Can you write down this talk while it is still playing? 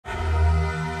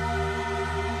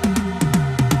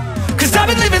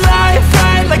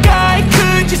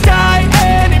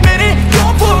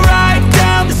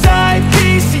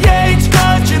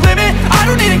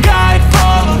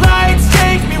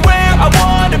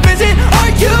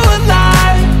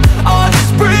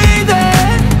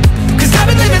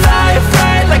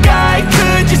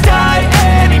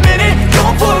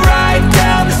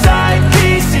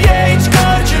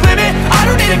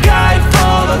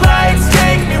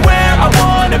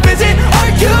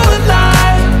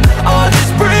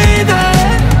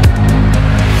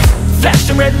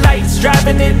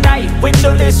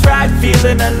this ride,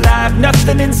 feeling alive.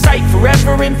 Nothing in sight,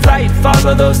 forever in flight.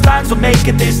 Follow those lines, we'll make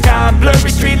it this time. Blurry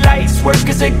street lights, work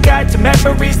as a guide to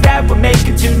memories that we're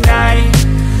making tonight.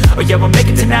 Oh yeah, we'll make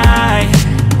it tonight.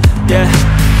 Yeah,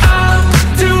 I'll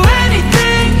do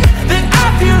anything that I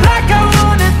feel like I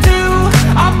wanna do.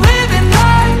 I'm living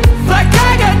life like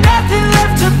I got nothing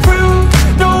left to prove.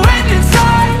 No end in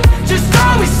sight, just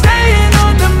always staying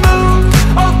on the move.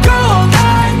 I'll go all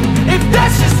night if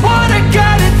that's just what I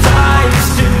gotta do. Life's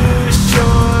too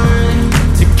short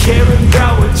to care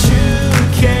about what you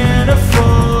can't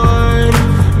afford.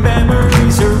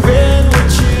 Memories are in what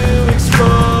you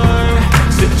explore,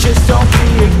 so just don't be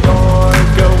ignored.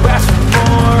 Go ask for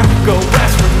more, go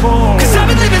ask for more. 'Cause I've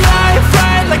been living life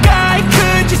right like I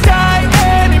could just die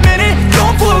any minute.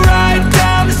 Going for a ride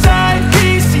down the side,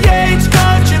 PCH,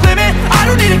 country limit. I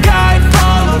don't need a guide,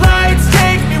 follow lights,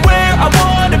 take me where I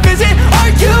wanna visit.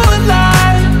 Are you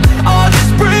alive? I'll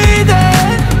just breathe in.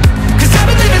 'Cause I've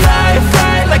been living life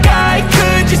right like I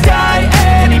could just die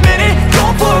any minute.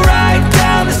 Going for a ride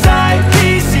down the side,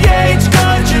 PCH,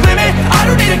 country limit. I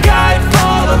don't need a guide,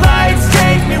 follow lights,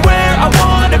 take me where I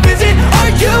wanna visit.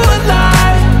 Are you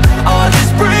alive? I'll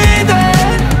just breathe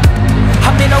in.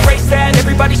 I'm in a race that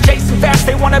everybody's chasing fast.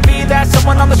 They wanna be that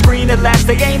someone on the screen at last.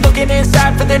 They ain't looking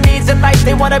inside for their needs in life.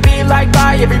 They wanna be liked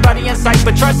by everybody in sight.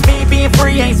 But trust me, being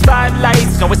free ain't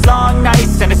spotlights. No, it's long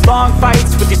nights and it's long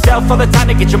fights with yourself all the time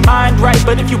to get your mind right.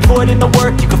 But if you put in the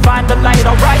work, you can find the light,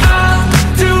 alright. I'll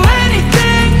do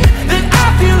anything that I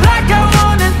feel like I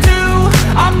wanna do.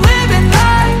 I'm living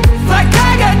life like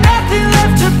I got nothing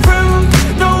left to prove.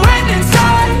 No end in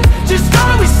sight, just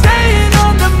always staying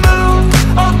on the move.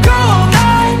 I'll go all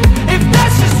night if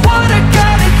that's just what I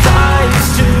gotta do. Life's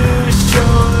too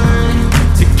short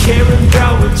to care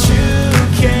about what you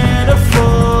can't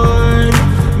afford.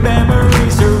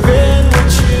 Memories are in what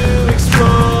you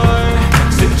explore,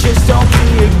 so just don't be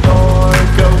ignored.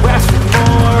 Go ask for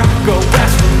more, go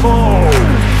ask for more.